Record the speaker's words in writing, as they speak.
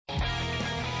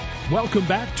Welcome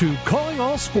back to Calling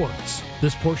All Sports.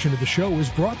 This portion of the show is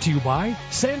brought to you by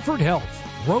Sanford Health,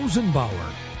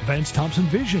 Rosenbauer, Vance Thompson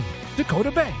Vision,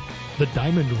 Dakota Bank, The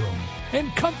Diamond Room,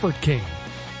 and Comfort King.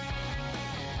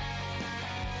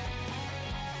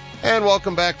 And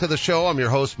welcome back to the show. I'm your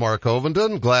host, Mark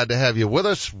Ovenden. Glad to have you with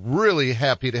us. Really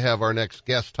happy to have our next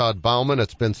guest, Todd Bouman.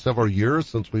 It's been several years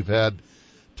since we've had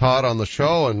Todd on the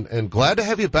show, and glad to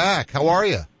have you back. How are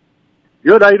you?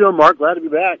 Good. How you doing, Mark? Glad to be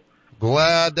back.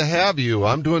 Glad to have you.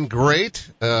 I'm doing great.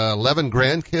 11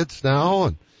 grandkids now,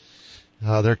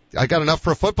 and I got enough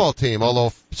for a football team,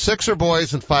 although 6 are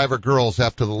boys and 5 are girls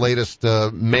after the latest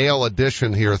male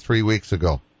addition here 3 weeks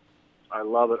ago. I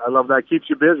love it. I love that. Keeps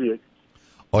you busy.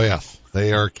 Oh yes,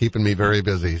 they are keeping me very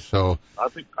busy. So I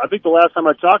think the last time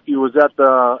I talked to you was at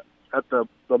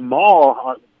the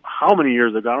mall. How many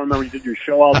years ago? I don't remember. You did your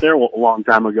show out there a long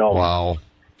time ago. Wow,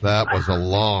 that was a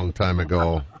long time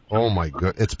ago. Oh my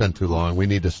God, it's been too long. We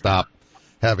need to stop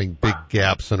having big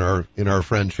gaps in our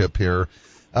friendship here.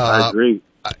 I agree.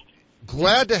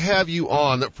 Glad to have you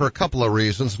on for a couple of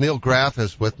reasons. Neil Graff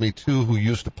is with me too, who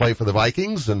used to play for the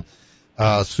Vikings, and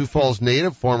Sioux Falls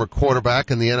native, former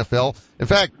quarterback in the NFL. In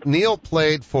fact, Neil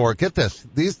played for, get this,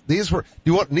 these were,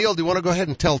 Neil, do you want to go ahead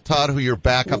and tell Todd who your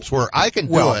backups were? I can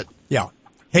do it. Yeah.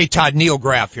 Hey, Todd, Neil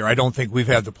Graff here. I don't think we've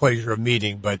had the pleasure of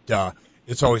meeting, but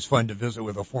it's always fun to visit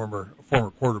with a former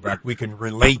quarterback. We can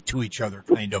relate to each other,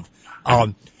 kind of.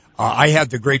 I had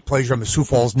the great pleasure. I'm a Sioux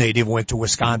Falls native, went to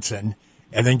Wisconsin,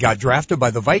 and then got drafted by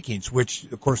the Vikings, which,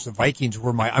 of course, the Vikings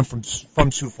were I'm from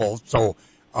Sioux Falls, so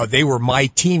they were my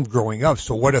team growing up.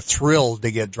 So what a thrill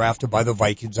to get drafted by the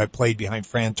Vikings. I played behind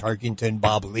Fran Tarkington,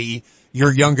 Bob Lee.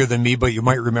 You're younger than me, but you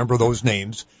might remember those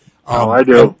names. I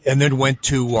do. And then went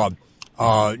to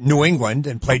New England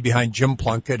and played behind Jim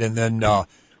Plunkett, and then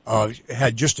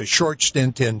had just a short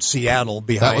stint in Seattle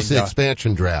behind. That was the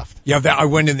expansion draft. Yeah, I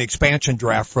went in the expansion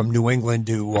draft from New England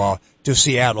to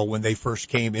Seattle when they first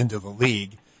came into the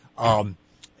league.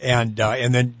 And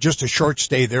then just a short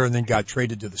stay there, and then got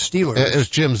traded to the Steelers. It was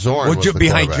Jim Zorn. Well,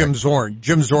 behind Jim Zorn.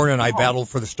 Jim Zorn and I battled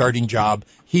for the starting job.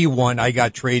 He won. I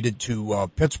got traded to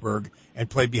Pittsburgh and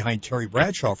played behind Terry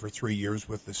Bradshaw for 3 years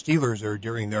with the Steelers there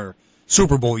during their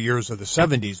Super Bowl years of the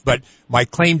 70s. But my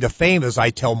claim to fame, as I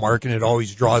tell Mark, and it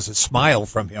always draws a smile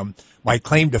from him, my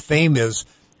claim to fame is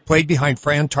played behind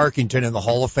Fran Tarkington in the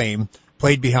Hall of Fame,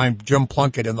 played behind Jim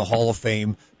Plunkett in the Hall of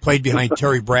Fame, played behind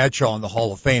Terry Bradshaw in the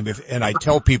Hall of Fame. And I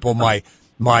tell people my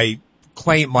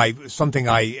claim, something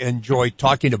I enjoy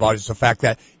talking about is the fact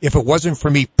that if it wasn't for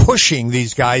me pushing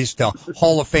these guys to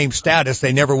Hall of Fame status,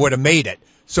 they never would have made it.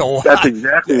 So that's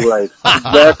exactly right.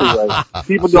 Exactly right.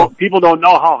 People don't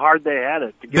know how hard they had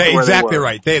it to get to where exactly they were.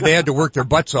 Right. They had to work their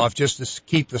butts off just to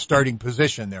keep the starting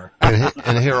position there.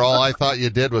 And here, all I thought you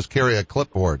did was carry a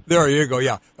clipboard. There you go.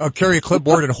 Yeah, carry a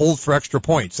clipboard and hold for extra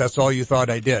points. That's all you thought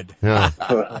I did. Yeah.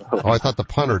 Oh, I thought the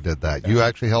punter did that. You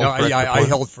actually held. No, for extra I points?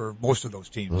 held for most of those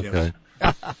teams. Okay. Yes.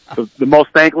 The most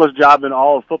thankless job in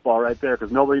all of football, right there,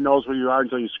 because nobody knows who you are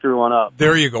until you screw one up.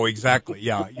 There you go. Exactly.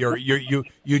 Yeah.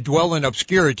 You dwell in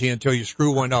obscurity until you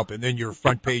screw one up, and then you're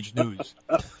front page news.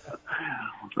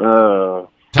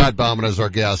 Todd Bouman is our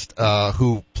guest,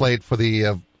 who played for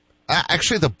the.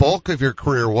 Actually, the bulk of your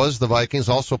career was the Vikings.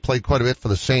 Also played quite a bit for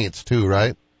the Saints too,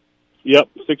 right? Yep,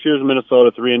 6 years in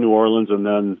Minnesota, 3 in New Orleans, and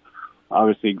then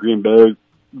obviously Green Bay,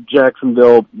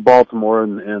 Jacksonville, Baltimore,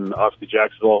 and obviously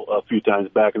Jacksonville a few times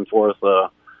back and forth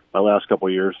my last couple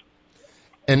of years.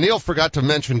 And Neil forgot to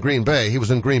mention Green Bay. He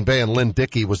was in Green Bay, and Lynn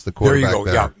Dickey was the quarterback there.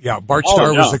 There you go. Yeah. Bart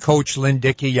Starr was the coach, Lynn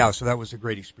Dickey. Yeah, so that was a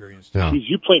great experience. Yeah. Jeez,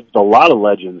 you played with a lot of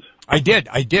legends. I did.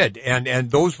 And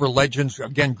those were legends.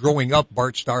 Again, growing up,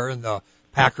 Bart Starr and the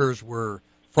Packers were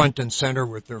front and center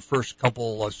with their first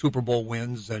couple Super Bowl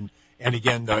wins. And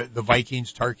again, the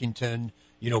Vikings, Tarkington,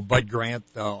 Bud Grant,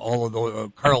 all of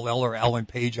those, Carl Eller, Alan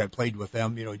Page, I played with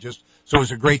them, so it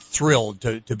was a great thrill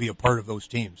to be a part of those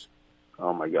teams.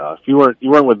 Oh my gosh. You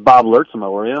weren't with Bob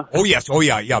Lurtzema, were you? Oh yes. Oh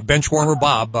yeah. Benchwarmer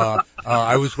Bob.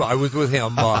 I was with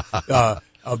him.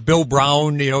 Bill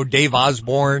Brown, Dave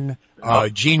Osborne,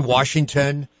 Gene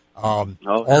Washington, all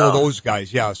of those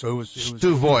guys. Yeah. So it was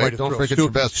Stu Voigt. Don't forget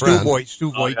your best friend.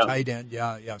 Stu Voigt, tight end.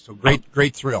 Yeah. So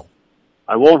great thrill.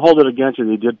 I won't hold it against you.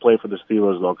 He did play for the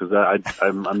Steelers though, because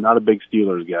I'm not a big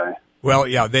Steelers guy. Well,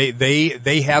 yeah,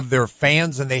 they have their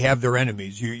fans and they have their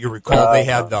enemies. You recall they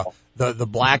had the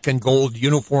black and gold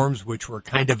uniforms, which were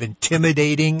kind of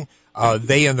intimidating.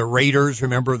 They and the Raiders,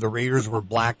 remember the Raiders were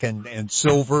black and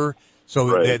silver.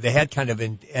 So right. they had kind of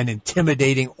an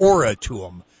intimidating aura to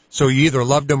them. So you either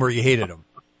loved them or you hated them.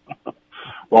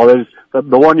 Well,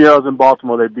 the one year I was in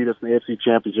Baltimore, they beat us in the AFC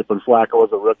Championship when Flacco was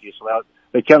a rookie. So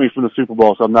they kept me from the Super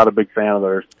Bowl, so I'm not a big fan of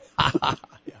theirs.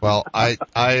 Well,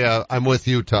 I'm with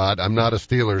you, Todd. I'm not a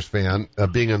Steelers fan,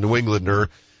 being a New Englander.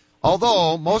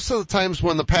 Although, most of the times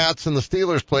when the Pats and the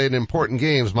Steelers played important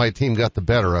games, my team got the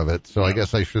better of it, so I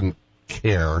guess I shouldn't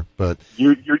care, but.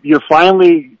 You're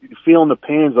finally feeling the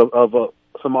pains of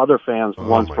some other fans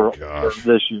for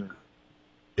this year.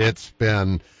 It's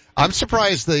been, I'm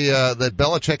surprised that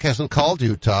Belichick hasn't called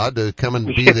you, Todd, to come and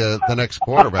be the next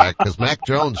quarterback, because Mac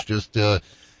Jones just,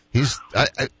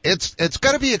 it's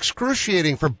gotta be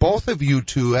excruciating for both of you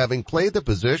two, having played the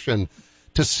position,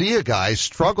 to see a guy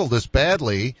struggle this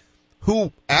badly,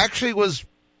 who actually was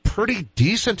pretty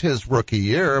decent his rookie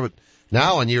year, but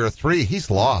now in year 3, he's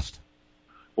lost.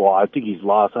 Well, I think he's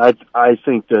lost. I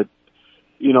think that,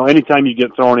 anytime you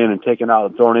get thrown in and taken out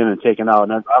and thrown in and taken out,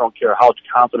 and I don't care how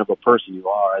confident of a person you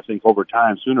are, I think over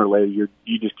time, sooner or later,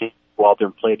 you just can't go out there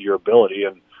and play to your ability,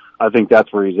 and I think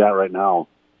that's where he's at right now.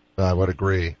 I would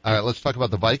agree. All right, let's talk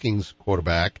about the Vikings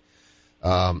quarterback.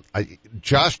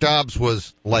 Josh Dobbs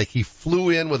was like he flew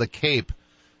in with a cape,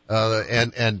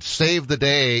 and saved the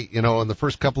day, in the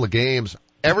first couple of games.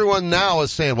 Everyone now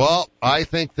is saying, well, I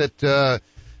think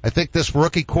this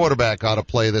rookie quarterback ought to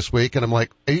play this week. And I'm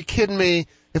like, are you kidding me?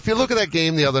 If you look at that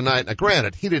game the other night, now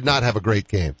granted, he did not have a great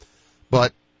game,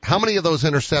 but how many of those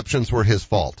interceptions were his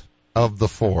fault of the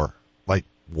 4? Like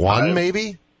 1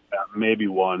 maybe? Yeah, maybe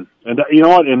 1. And you know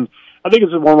what? And I think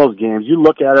it's one of those games. You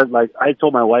look at it, like I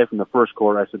told my wife in the first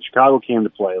quarter, I said, Chicago came to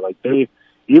play. Like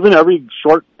even every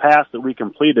short pass that we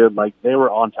completed, like they were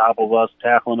on top of us,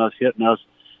 tackling us, hitting us.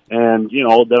 And, then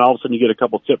all of a sudden you get a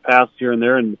couple tip passes here and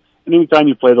there. And anytime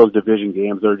you play those division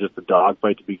games, they're just a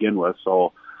dogfight to begin with.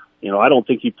 So, I don't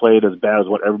think he played as bad as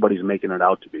what everybody's making it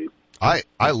out to be. I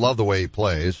love the way he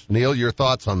plays. Neil, your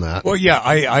thoughts on that? Well, yeah,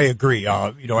 I agree.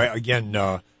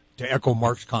 To echo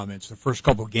Mark's comments, the first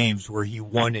couple of games where he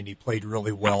won and he played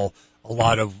really well, a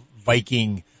lot of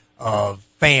Viking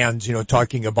fans,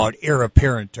 talking about heir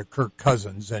apparent to Kirk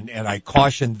Cousins, and I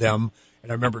cautioned them,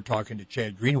 and I remember talking to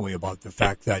Chad Greenway about the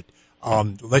fact that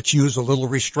let's use a little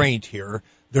restraint here.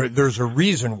 There's a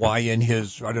reason why in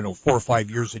his, 4 or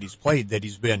 5 years that he's played, that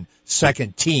he's been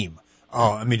second team.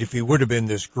 If he would have been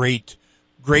this great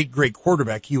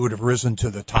quarterback, he would have risen to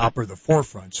the top or the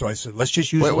forefront. So I said, let's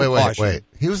just use a little caution. Wait.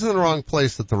 He was in the wrong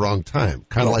place at the wrong time,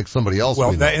 kind of like somebody else.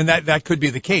 Well, that could be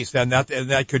the case. And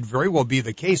that could very well be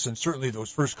the case. And certainly those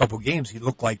first couple games, he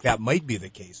looked like that might be the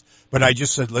case. But I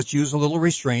just said, let's use a little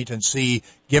restraint and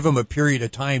give him a period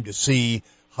of time to see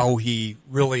how he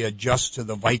really adjusts to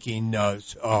the Viking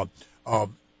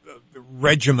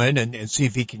regimen and see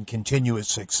if he can continue his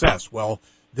success. Well,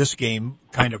 this game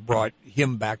kind of brought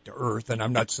him back to earth, and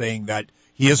I'm not saying that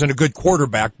he isn't a good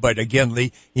quarterback, but again,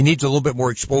 Lee, he needs a little bit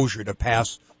more exposure to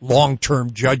pass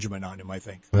long-term judgment on him, I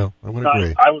think. Well, I would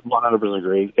agree. I would 100%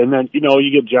 agree. And then,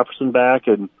 you get Jefferson back,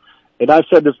 and I've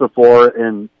said this before,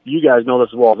 and you guys know this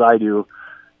as well as I do,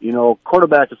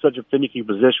 quarterback is such a finicky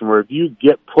position where if you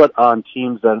get put on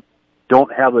teams that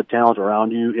don't have the talent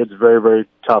around you, it's very, very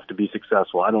tough to be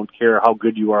successful. I don't care how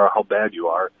good you are or how bad you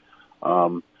are.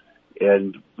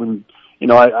 And when,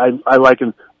 I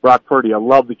liken Brock Purdy. I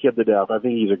love the kid to death. I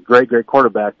think he's a great, great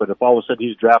quarterback, but if all of a sudden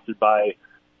he's drafted by,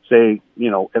 say,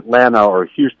 Atlanta or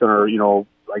Houston or,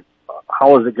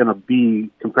 how is it going to be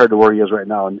compared to where he is right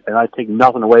now? And I take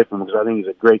nothing away from him because I think he's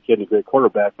a great kid and a great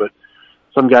quarterback, but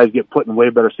some guys get put in way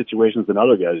better situations than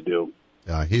other guys do.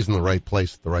 Yeah, he's in the right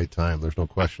place at the right time. There's no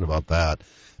question about that.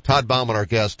 Todd Bouman, our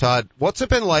guest. Todd, what's it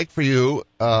been like for you?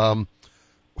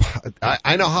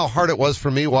 I know how hard it was for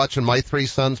me watching my 3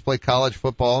 sons play college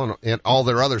football and all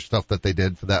their other stuff that they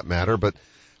did for that matter, but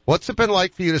what's it been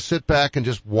like for you to sit back and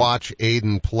just watch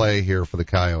Aidan play here for the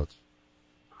Coyotes?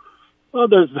 Well,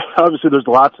 there's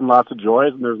lots and lots of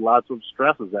joys and there's lots of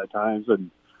stresses at times.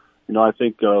 And, I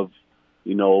think of,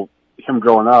 him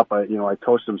growing up, I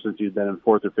coached him since he'd been in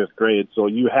 4th or 5th grade. So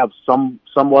you have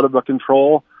somewhat of a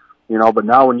control, but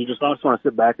now when you just want to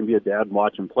sit back and be a dad and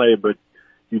watch him play, but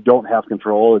you don't have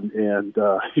control. And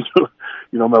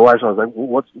my wife was like,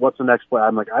 what's the next play?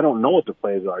 I'm like, I don't know what the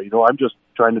plays are. I'm just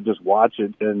trying to just watch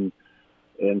it and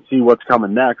see what's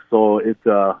coming next. So it's,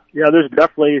 there's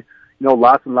definitely,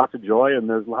 lots and lots of joy and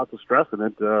there's lots of stress in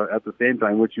it, at the same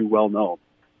time, which you well know.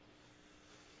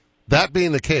 That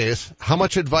being the case, how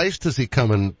much advice does he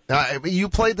come in? You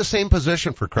played the same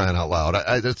position, for crying out loud.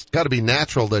 It's got to be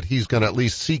natural that he's going to at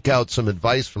least seek out some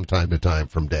advice from time to time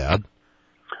from Dad.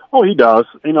 Oh, he does.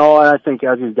 And I think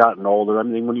as he's gotten older,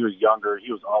 when he was younger,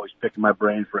 he was always picking my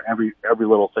brain for every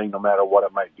little thing, no matter what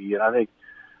it might be. And I think,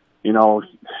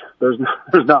 there's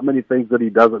not many things that he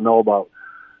doesn't know about,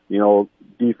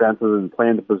 defenses and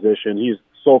playing the position. He's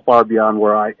so far beyond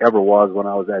where I ever was when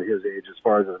I was at his age as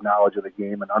far as his knowledge of the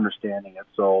game and understanding it.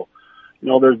 So,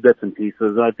 there's bits and pieces.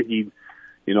 And I think he,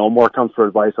 more comes for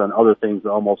advice on other things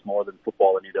almost more than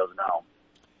football than he does now.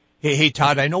 Hey,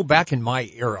 Todd, I know back in my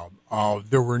era,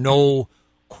 there were no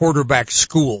quarterback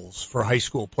schools for high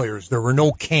school players. There were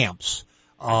no camps.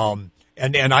 And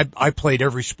I played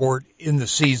every sport in the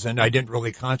season. I didn't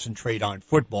really concentrate on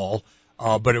football.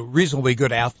 But a reasonably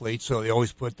good athlete, so they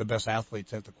always put the best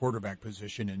athletes at the quarterback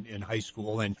position in high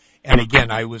school. And again,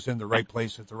 I was in the right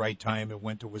place at the right time and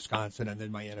went to Wisconsin and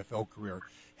then my NFL career.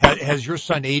 Has your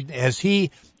son Aidan, has he,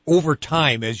 over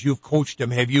time, as you've coached him,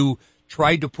 have you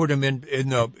tried to put him in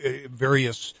the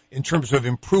various, in terms of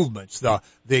improvements, the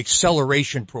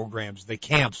acceleration programs, the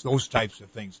camps, those types of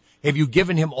things? Have you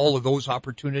given him all of those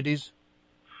opportunities?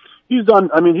 He's done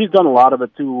a lot of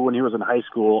it too when he was in high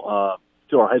school,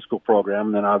 to our high school program.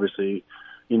 And then obviously,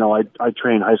 I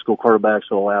trained high school quarterbacks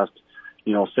for the last,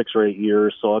 6 or 8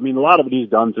 years. So, a lot of it he's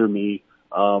done through me.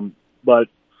 But,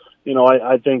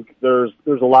 I think there's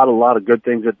a lot of good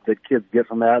things that kids get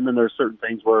from that. And then there's certain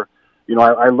things where,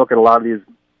 I look at a lot of these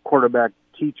quarterback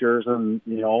teachers and,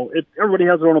 everybody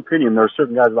has their own opinion. There are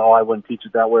certain guys that, I wouldn't teach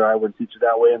it that way, or I wouldn't teach it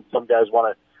that way. And some guys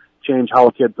want to change how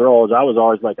a kid throws. I was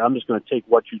always like, I'm just going to take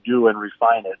what you do and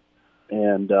refine it.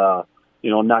 And,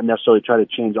 not necessarily try to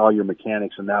change all your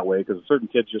mechanics in that way, because certain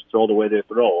kids just throw the way they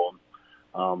throw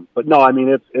them. But no,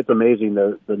 it's amazing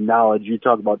the knowledge. You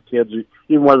talk about kids,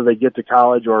 even whether they get to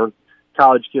college or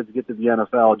college kids get to the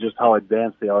NFL, just how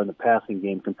advanced they are in the passing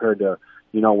game compared to,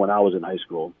 when I was in high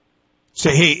school.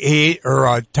 Say,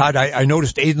 Todd, I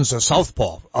noticed Aidan's a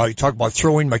southpaw. You talk about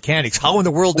throwing mechanics. How in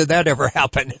the world did that ever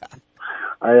happen?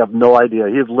 I have no idea.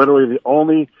 He's literally the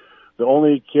only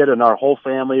kid in our whole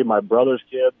family, my brother's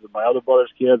kids, my other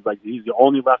brother's kids. Like, he's the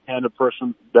only left-handed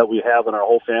person that we have in our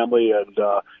whole family. And,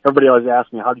 everybody always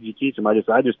asks me, how did you teach him? I just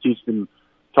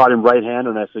taught him right-handed.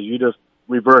 And I said, you just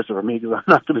reverse it for me, because I'm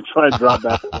not going to try and drop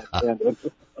back left-handed.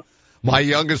 My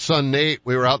youngest son, Nate,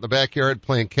 we were out in the backyard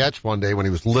playing catch one day when he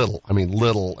was little,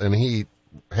 and he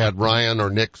had Ryan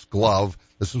or Nick's glove.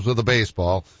 This was with a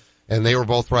baseball, and they were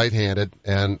both right-handed,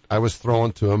 and I was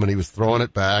throwing to him, and he was throwing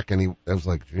it back, and I was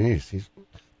like, geez, he's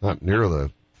not near the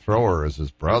thrower as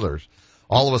his brothers.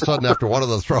 All of a sudden, after one of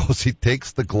the throws, he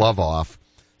takes the glove off,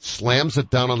 slams it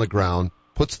down on the ground,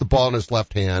 puts the ball in his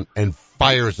left hand, and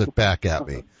fires it back at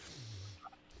me.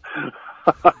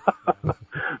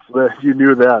 So you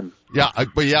knew then.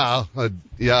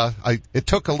 It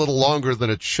took a little longer than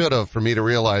it should have for me to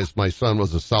realize my son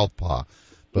was a southpaw.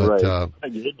 But, right.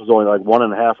 It was only like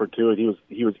 1.5 or 2, and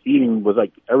he was eating with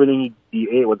like everything he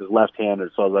ate with his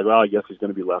left-handed. So I was like, well, I guess he's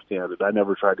going to be left-handed. I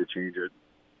never tried to change it.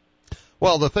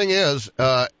 Well, the thing is,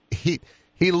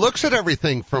 he looks at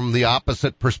everything from the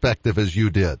opposite perspective as you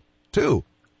did, too.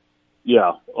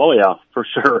 Yeah. Oh, yeah, for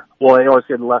sure. Well, I always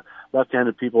said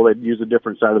left-handed people, they use a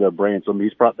different side of their brain. So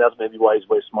that's maybe why he's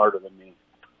way smarter than me.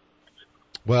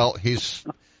 Well, he's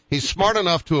smart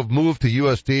enough to have moved to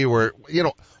USD where,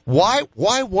 why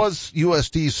was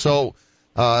USD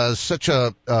such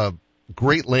a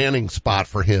great landing spot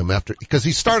for him because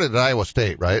he started at Iowa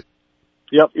State, right?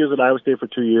 Yep. He was at Iowa State for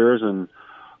 2 years. And,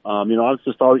 I was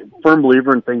just always a firm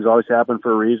believer in things always happen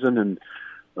for a reason. And,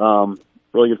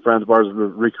 really good friends of ours, the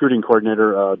recruiting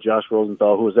coordinator, Josh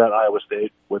Rosenthal, who was at Iowa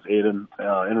State with Aidan,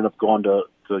 ended up going to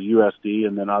USD.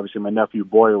 And then obviously my nephew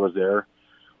Boyer was there.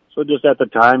 So just at the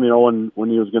time, when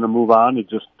he was going to move on, it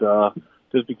just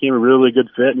became a really good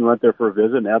fit, and he went there for a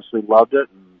visit and absolutely loved it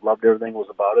and loved everything was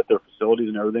about it, their facilities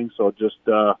and everything. So it just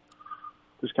kind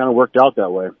of worked out that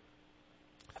way.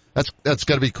 That's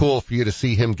got to be cool for you to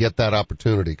see him get that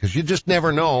opportunity, because you just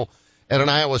never know. At an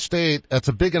Iowa State, that's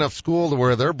a big enough school to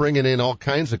where they're bringing in all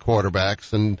kinds of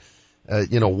quarterbacks, and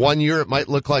 1 year it might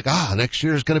look like, next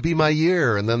year is going to be my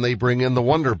year, and then they bring in the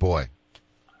Wonder Boy.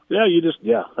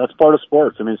 Yeah, that's part of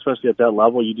sports. Especially at that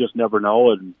level, you just never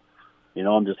know. And,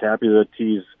 I'm just happy that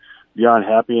he's beyond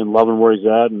happy and loving where he's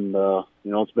at. And,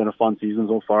 it's been a fun season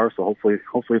so far. So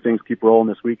hopefully things keep rolling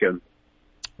this weekend.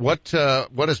 What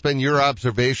has been your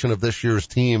observation of this year's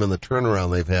team and the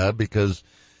turnaround they've had? Because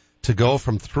to go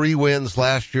from 3 wins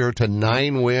last year to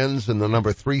 9 wins and the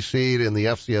number 3 seed in the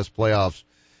FCS playoffs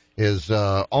is,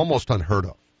 almost unheard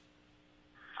of.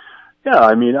 Yeah,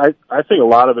 I think a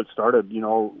lot of it started,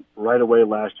 right away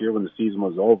last year when the season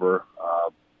was over.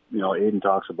 Aidan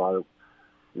talks about it.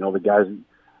 The guys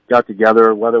got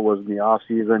together, whether it was in the off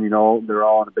season, they're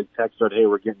all in a big text thread, hey,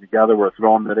 we're getting together, we're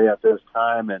throwing today at this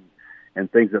time,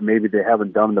 and things that maybe they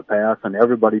haven't done in the past, and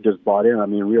everybody just bought in.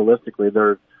 Realistically,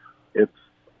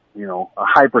 a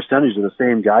high percentage of the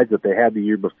same guys that they had the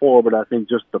year before, but I think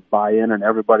just the buy-in and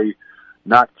everybody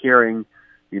not caring,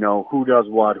 who does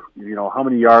what, how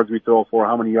many yards we throw for,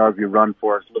 how many yards we run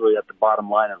for. It's literally at the bottom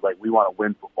line is like, we want to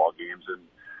win football games. And,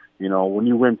 when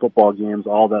you win football games,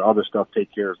 all that other stuff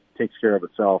takes care of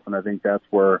itself. And I think that's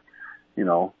where,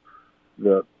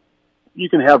 you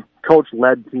can have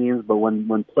coach-led teams, but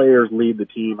when players lead the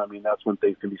team, I mean, that's when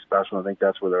things can be special. I think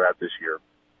that's where they're at this year.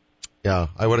 Yeah,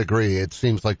 I would agree. It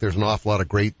seems like there's an awful lot of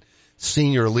great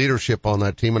senior leadership on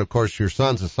that team. And of course, your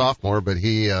son's a sophomore, but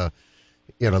he, the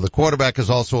quarterback is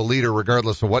also a leader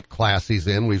regardless of what class he's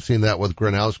in. We've seen that with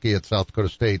Gronowski at South Dakota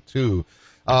State too.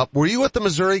 Were you at the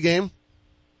Missouri game?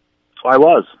 I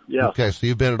was, yeah. Okay, so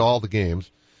you've been at all the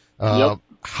games. Yep.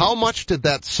 How much did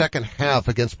that second half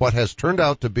against what has turned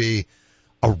out to be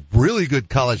a really good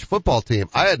college football team?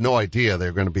 I had no idea they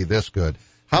were going to be this good.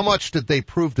 How much did they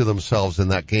prove to themselves in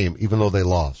that game, even though they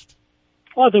lost?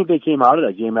 Well, I think they came out of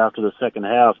that game after the second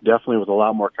half definitely with a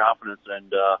lot more confidence.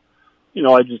 And, I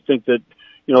just think that,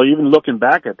 even looking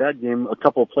back at that game, a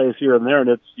couple of plays here and there,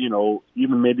 and it's,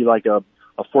 even maybe like a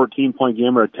 14-point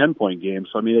game or a 10-point game.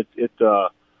 So, I mean,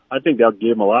 I think that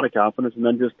gave them a lot of confidence. And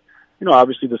then just,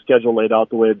 obviously the schedule laid out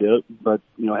the way it did, but,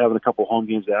 having a couple of home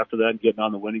games after that and getting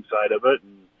on the winning side of it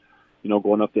and,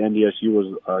 going up to NDSU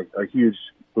was a huge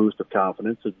boost of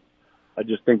confidence. And I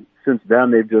just think since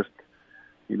then they've just,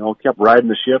 kept riding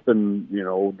the ship, and,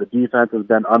 the defense has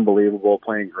been unbelievable,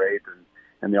 playing great,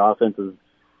 and the offense has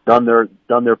done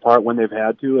their part when they've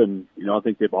had to, and, I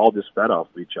think they've all just fed off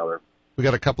of each other. We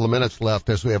got a couple of minutes left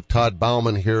as we have Todd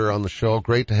Bouman here on the show.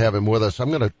 Great to have him with us. I'm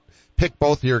going to pick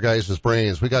both of your guys'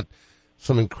 brains. We got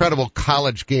some incredible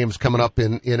college games coming up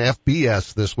in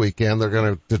FBS this weekend. They're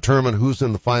going to determine who's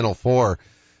in the Final Four.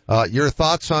 Your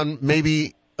thoughts on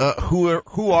maybe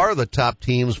who are the top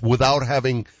teams without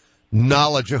having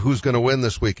knowledge of who's going to win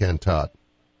this weekend, Todd?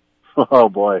 Oh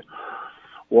boy.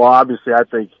 Well, obviously I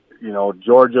think,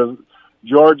 Georgia,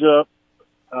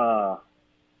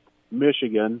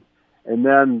 Michigan, and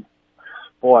then,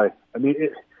 boy, I mean,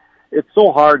 it's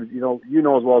so hard, as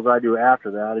well as I do after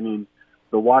that. I mean,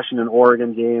 the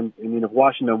Washington-Oregon game, I mean, if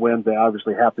Washington wins, they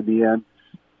obviously have to be in.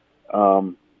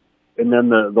 And then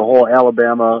the whole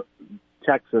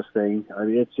Alabama-Texas thing, I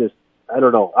mean, it's just, I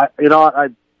don't know.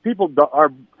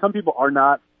 Some people are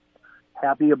not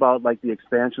happy about, like, the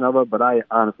expansion of it, but I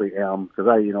honestly am, because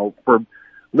for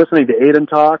listening to Aidan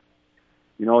talk,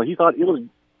 he thought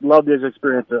loved his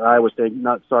experience at Iowa State,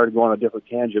 not sorry to go on a different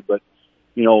tangent, but,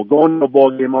 going to a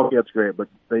bowl game, okay, that's great, but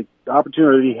the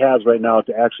opportunity he has right now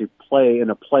to actually play in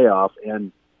a playoff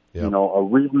and, a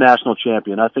real national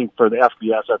champion, I think for the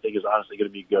FBS, I think is honestly going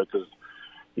to be good, because,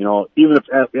 even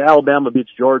if Alabama beats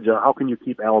Georgia, how can you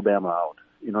keep Alabama out?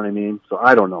 You know what I mean? So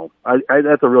I don't know.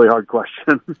 That's a really hard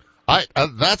question.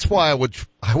 That's why I would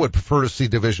prefer to see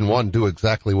Division I do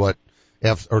exactly what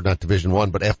not Division I,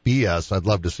 but FBS. I'd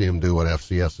love to see them do what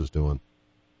FCS is doing.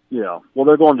 Yeah. Well,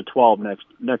 they're going to 12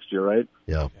 next year, right?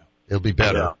 Yeah. It'll be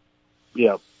better.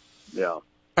 Yeah. All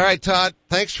right, Todd.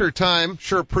 Thanks for your time.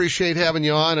 Sure appreciate having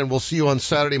you on, and we'll see you on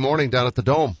Saturday morning down at the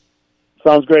Dome.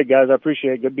 Sounds great, guys. I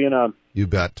appreciate it. Good being on. You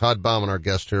bet. Todd Bouman, our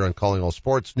guest here on Calling All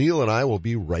Sports. Neil and I will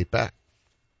be right back.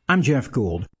 I'm Jeff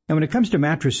Gould, and when it comes to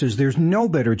mattresses, there's no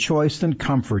better choice than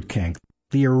Comfort King,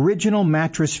 the original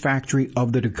mattress factory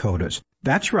of the Dakotas.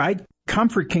 That's right,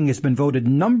 Comfort King has been voted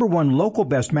 #1 local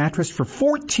best mattress for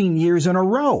 14 years in a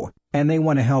row, and they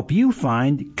want to help you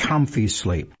find comfy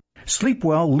sleep. Sleep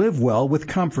well, live well with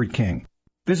Comfort King.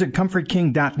 Visit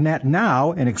ComfortKing.net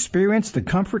now and experience the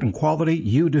comfort and quality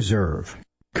you deserve.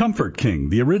 Comfort King,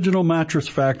 the original mattress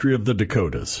factory of the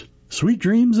Dakotas. Sweet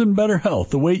dreams and better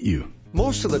health await you.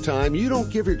 Most of the time, you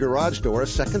don't give your garage door a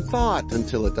second thought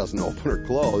until it doesn't open or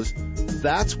close.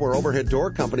 That's where Overhead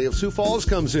Door Company of Sioux Falls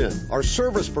comes in. Our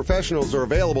service professionals are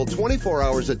available 24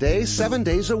 hours a day, 7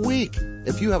 days a week.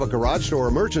 If you have a garage door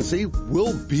emergency,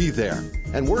 we'll be there.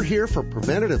 And we're here for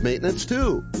preventative maintenance,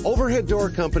 too. Overhead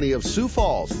Door Company of Sioux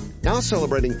Falls, now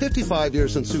celebrating 55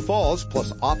 years in Sioux Falls,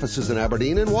 plus offices in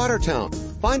Aberdeen and Watertown.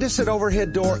 Find us at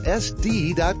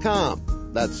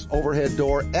overheaddoorsd.com. That's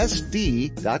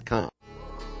overheaddoorsd.com.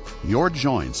 Your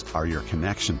joints are your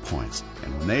connection points,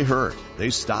 and when they hurt,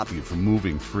 they stop you from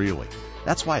moving freely.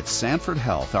 That's why at Sanford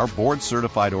Health, our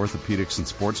board-certified orthopedics and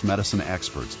sports medicine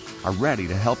experts are ready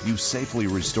to help you safely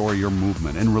restore your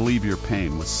movement and relieve your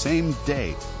pain with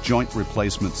same-day joint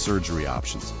replacement surgery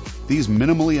options. These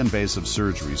minimally invasive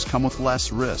surgeries come with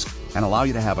less risk and allow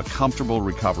you to have a comfortable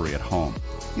recovery at home.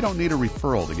 You don't need a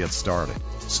referral to get started.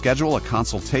 Schedule a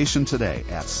consultation today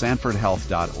at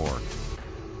sanfordhealth.org.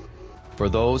 For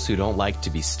those who don't like to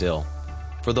be still,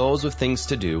 For those with things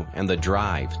to do and the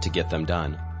drive to get them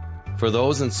done. For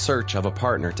those in search of a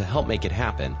partner to help make it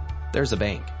happen, there's a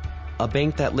bank. A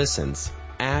bank that listens,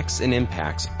 acts, and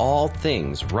impacts all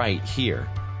things right here.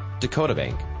 Dakota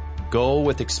Bank. Go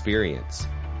with experience.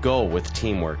 Go with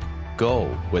teamwork.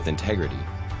 Go with integrity.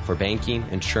 For banking,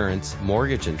 insurance,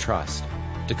 mortgage, and trust.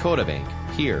 Dakota Bank.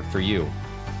 Here for you.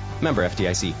 Member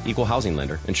FDIC, equal housing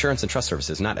lender, insurance and trust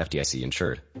services, not FDIC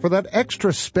insured. For that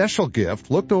extra special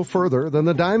gift, look no further than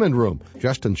the Diamond Room.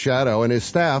 Justin Shadow and his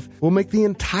staff will make the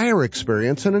entire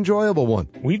experience an enjoyable one.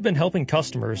 We've been helping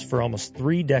customers for almost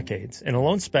 3 decades, and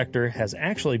Alone Spectre has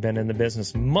actually been in the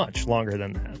business much longer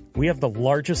than that. We have the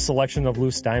largest selection of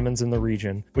loose diamonds in the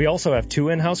region. We also have 2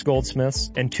 in-house goldsmiths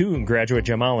and 2 graduate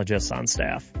gemologists on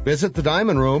staff. Visit the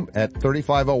Diamond Room at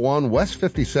 3501 West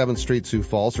 57th Street, Sioux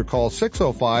Falls, or call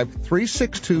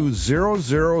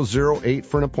 605-362-0008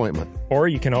 for an appointment. Or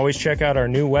you can always check out our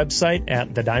new website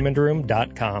at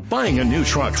thediamondroom.com. Buying a new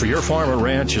truck for your farm or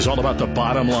ranch is all about the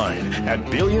bottom line.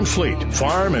 At Billion Fleet,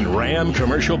 Farm and Ram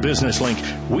Commercial Business Link,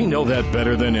 we know that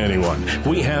better than anyone.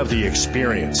 We have the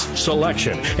experience,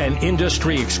 selection, and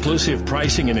industry-exclusive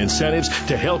pricing and incentives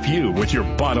to help you with your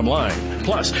bottom line.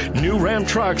 Plus, new Ram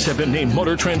trucks have been named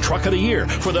Motor Trend Truck of the Year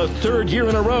for the 3rd year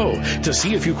in a row. To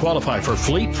see if you qualify for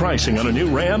fleet pricing on a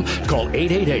new Ram, call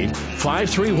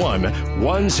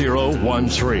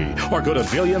 888-531-1013 or go to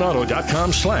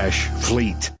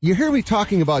billionauto.com/fleet. You hear me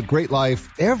talking about Great Life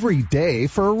every day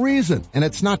for a reason, and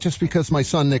it's not just because my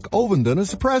son Nick Ovenden is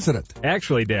the president.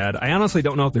 Actually, Dad, I honestly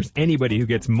don't know if there's anybody who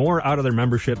gets more out of their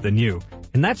membership than you.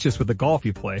 And that's just with the golf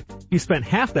you play. You spent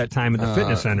half that time at the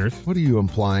fitness centers. What are you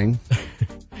implying?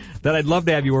 That I'd love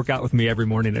to have you work out with me every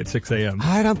morning at 6 a.m.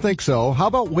 I don't think so. How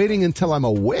about waiting until I'm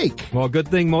awake? Well, good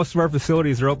thing most of our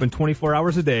facilities are open 24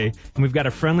 hours a day, and we've got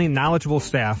a friendly, knowledgeable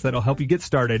staff that'll help you get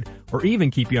started or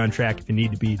even keep you on track if you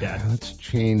need to be, Dad. Let's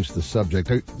change the subject.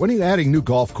 When are you adding new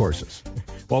golf courses?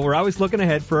 Well, we're always looking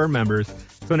ahead for our members.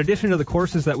 So in addition to the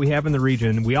courses that we have in the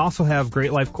region, we also have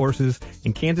Great Life courses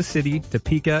in Kansas City,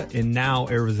 Topeka, and now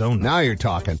Arizona. Now you're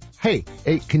talking. Hey,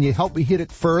 can you help me hit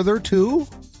it further, too?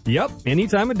 Yep, any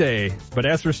time of day. But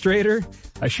as for straighter,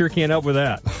 I sure can't help with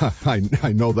that. I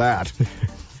know that.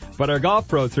 But our golf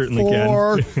pros certainly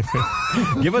can.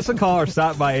 Give us a call or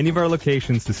stop by any of our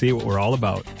locations to see what we're all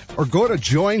about. Or go to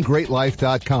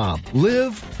joingreatlife.com.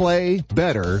 Live, play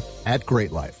better at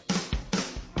Great Life.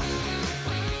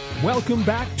 Welcome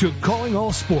back to Calling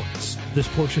All Sports. This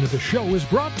portion of the show is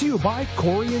brought to you by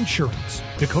Corey Insurance,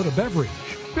 Dakota Beverage,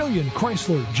 Billion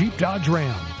Chrysler Jeep Dodge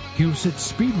Ram, Huset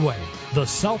Speedway, the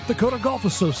South Dakota Golf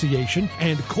Association,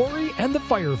 and Corey and the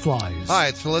Fireflies. All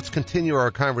right, so let's continue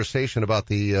our conversation about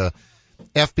the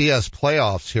FBS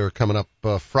playoffs here coming up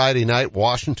Friday night.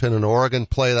 Washington and Oregon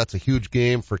play. That's a huge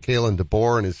game for Kalen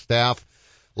DeBoer and his staff.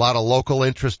 A lot of local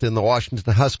interest in the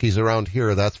Washington Huskies around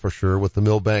here, that's for sure, with the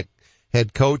Millbank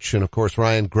head coach and, of course,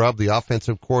 Ryan Grubb, the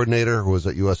offensive coordinator, who was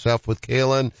at USF with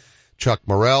Kalen. Chuck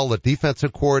Morrell, the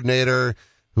defensive coordinator,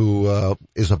 who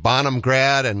is a Bonham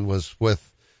grad and is with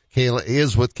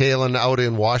Kalen out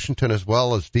in Washington as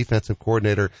well as defensive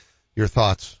coordinator. Your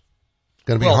thoughts? It's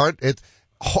going to be hard.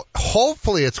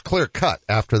 Hopefully it's clear cut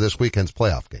after this weekend's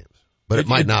playoff games, but it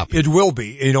might not be. It will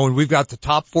be. And we've got the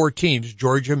top 4 teams,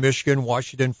 Georgia, Michigan,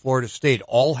 Washington, Florida State,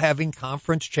 all having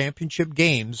conference championship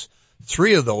games.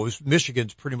 3 of those,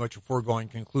 Michigan's pretty much a foregone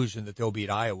conclusion that they'll beat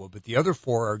Iowa, but the other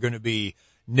 4 are going to be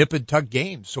nip and tuck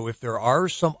games. So if there are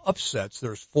some upsets,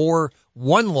 there's 4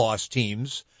 one-loss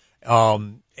teams. If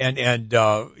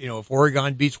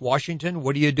Oregon beats Washington,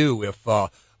 what do you do? If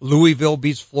Louisville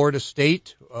beats Florida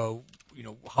State, how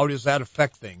does that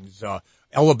affect things?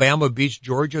 Alabama beats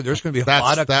Georgia. There's going to be a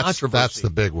lot of controversy. That's the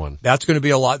big one. That's going to be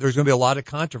a lot. There's going to be a lot of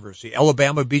controversy.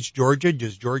 Alabama beats Georgia.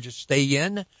 Does Georgia stay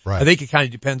in? Right. I think it kind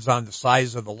of depends on the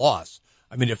size of the loss.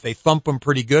 I mean, if they thump them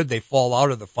pretty good, they fall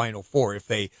out of the Final Four. If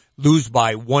they lose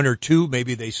by 1 or 2,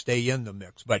 maybe they stay in the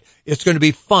mix. But it's going to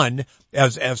be fun,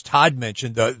 as Todd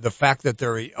mentioned, the fact that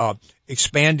they're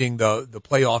expanding the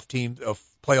playoff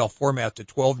playoff format to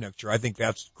 12 next year. I think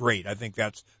that's great. I think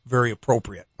that's very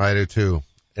appropriate. I do too.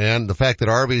 And the fact that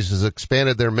Arby's has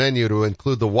expanded their menu to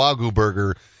include the Wagyu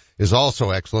burger is also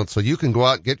excellent. So you can go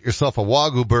out and get yourself a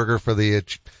Wagyu burger for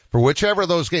whichever of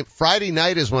those games. Friday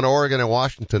night is when Oregon and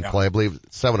Washington play, I believe,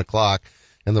 at 7:00.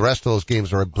 And the rest of those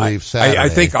games are, I believe, Saturday. I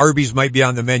think Arby's might be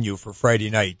on the menu for Friday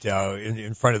night,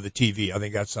 in front of the TV. I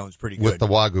think that sounds pretty good. With the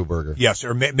Wagyu burger. Yes,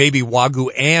 or maybe Wagyu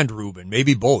and Reuben.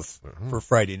 Maybe both for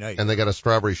Friday night. And they got a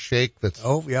strawberry shake that's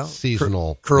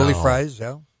seasonal. Curly fries,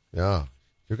 yeah. Yeah.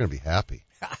 You're going to be happy.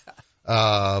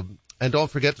 And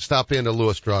don't forget to stop into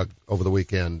Lewis Drug over the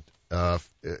weekend.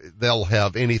 They'll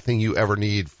have anything you ever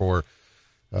need for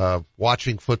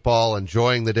watching football,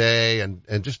 enjoying the day,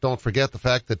 and just don't forget the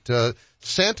fact that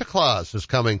Santa Claus is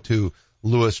coming to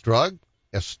Lewis Drug,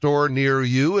 a store near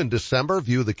you in December.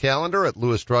 View the calendar at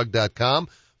lewisdrug.com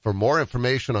for more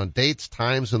information on dates,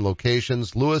 times, and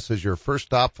locations. Lewis is your first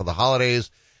stop for the holidays,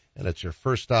 and it's your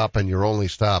first stop and your only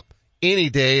stop any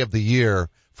day of the year.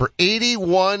 For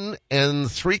 81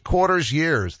 3/4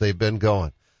 years they've been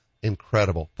going.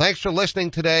 Incredible. Thanks for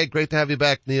listening today. Great to have you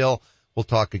back, Neil. We'll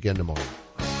talk again tomorrow.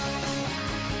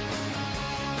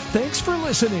 Thanks for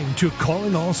listening to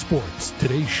Calling All Sports.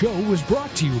 Today's show was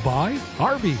brought to you by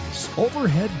Arby's,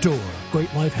 Overhead Door,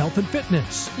 Great Life Health and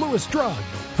Fitness, Lewis Drug,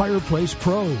 Fireplace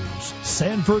Pros,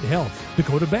 Sanford Health,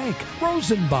 Dakota Bank,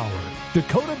 Rosenbauer,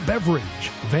 Dakota Beverage,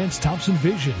 Vance Thompson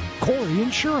Vision, Corey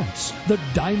Insurance, The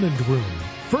Diamond Room,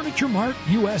 Furniture Mart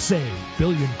USA,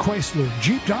 Billion Chrysler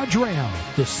Jeep Dodge Ram,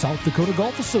 the South Dakota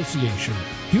Golf Association,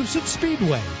 Houston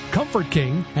Speedway, Comfort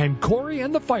King, and Corey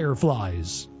and the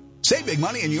Fireflies. Save big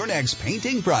money in your next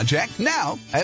painting project now at